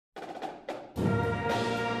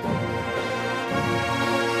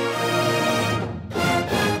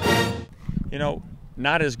You know,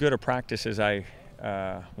 not as good a practice as I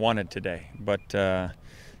wanted today, but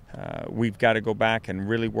we've got to go back and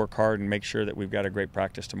really work hard and make sure that we've got a great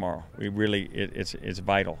practice tomorrow. It's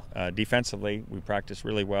vital. Defensively, we practiced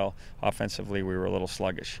really well. Offensively, we were a little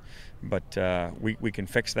sluggish, but we can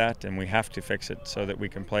fix that, and we have to fix it so that we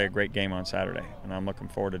can play a great game on Saturday. And I'm looking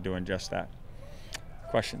forward to doing just that.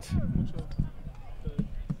 Questions? The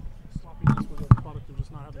sloppiness was a product of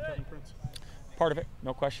just not having Kevin Prince. Part of it,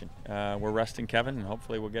 no question. We're resting Kevin, and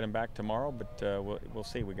hopefully we'll get him back tomorrow, but we'll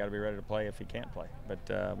see. We've got to be ready to play if he can't play,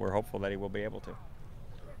 but we're hopeful that he will be able to.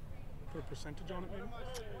 Put a percentage on it, maybe?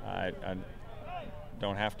 I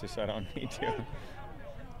don't have to, so I don't need to.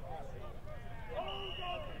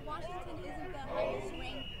 Washington isn't the highest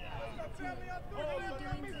ranked team. What are you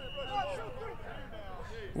doing to approach it?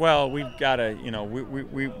 Well, we've got to, you know,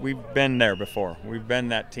 we've been there before. We've been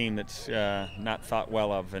that team that's not thought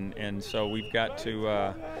well of, and so we've got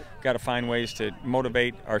to find ways to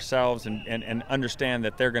motivate ourselves and understand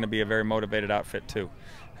that they're going to be a very motivated outfit too.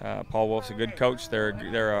 Paul Wolf's a good coach.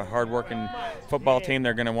 They're a hard-working football team.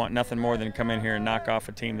 They're going to want nothing more than come in here and knock off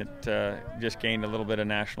a team that just gained a little bit of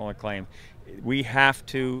national acclaim. We have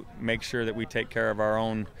to make sure that we take care of our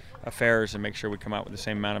own affairs and make sure we come out with the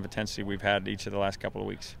same amount of intensity we've had each of the last couple of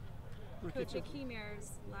weeks. Coach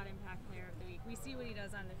Akeem's Loud Impact Player of the Week. We see what he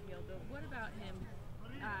does on the field, but what about him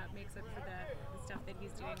makes up for the stuff that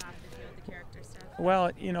he's doing off the field, the character stuff?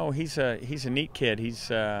 Well, you know, he's a neat kid. He's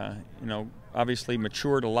you know, obviously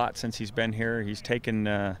matured a lot since he's been here. He's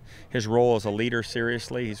taken his role as a leader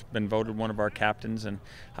seriously. He's been voted one of our captains, and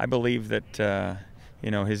I believe that you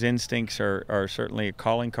know, his instincts are certainly a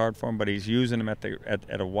calling card for him, but he's using them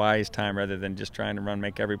at a wise time rather than just trying to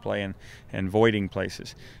make every play and voiding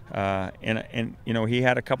places. And you know, he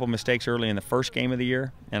had a couple mistakes early in the first game of the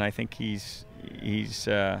year, and I think he's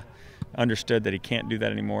understood that he can't do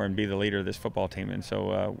that anymore and be the leader of this football team, and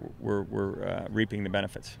so we're reaping the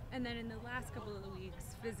benefits. And then in the last couple of the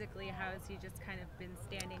weeks, physically, how has he just kind of been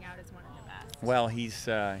standing out as one of the best? Well, he's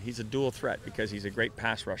a dual threat because he's a great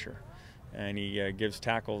pass rusher, and he gives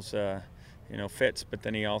tackles you know, fits, but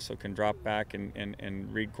then he also can drop back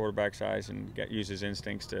and read quarterback's eyes and use his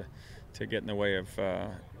instincts to get in the way of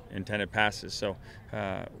intended passes. So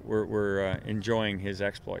we're enjoying his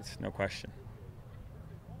exploits, no question.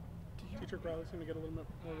 Teacher Crowley's going to get a little bit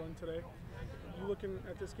more run today. Are you looking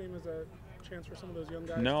at this game as a chance for some of those young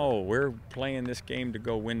guys? No, we're playing this game to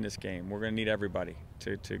go win this game. We're going to need everybody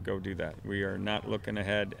to go do that. We are not looking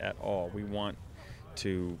ahead at all. We want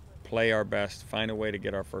to play our best, find a way to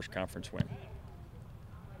get our first conference win.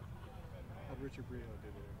 How'd Richard Brio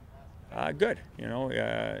do? Good. You know,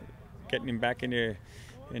 getting him back into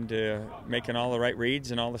making all the right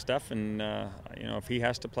reads and all the stuff, and you know, if he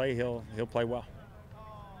has to play, he'll play well.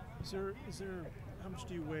 Is there how much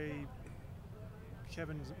do you weigh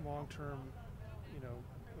Kevin's long-term, you know,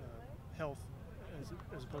 health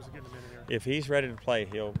as opposed to getting him in here? If he's ready to play,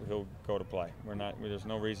 he'll go to play. There's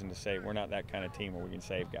no reason to say we're not that kind of team where we can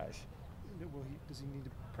save guys. Does he need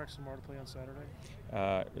to practice tomorrow to play on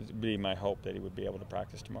Saturday? It'd be my hope that he would be able to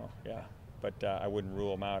practice tomorrow. Yeah, but I wouldn't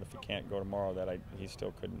rule him out if he can't go tomorrow. That he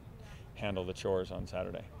still couldn't handle the chores on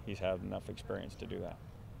Saturday. He's had enough experience to do that.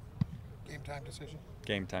 Game time decision?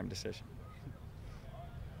 Game time decision.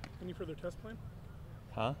 Any further test plan?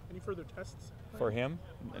 Huh? Any further tests? For him?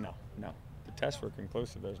 No. The tests were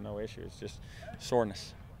conclusive. There's no issue. It's just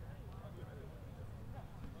soreness.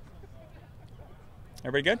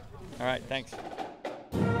 Everybody good? All right, thanks.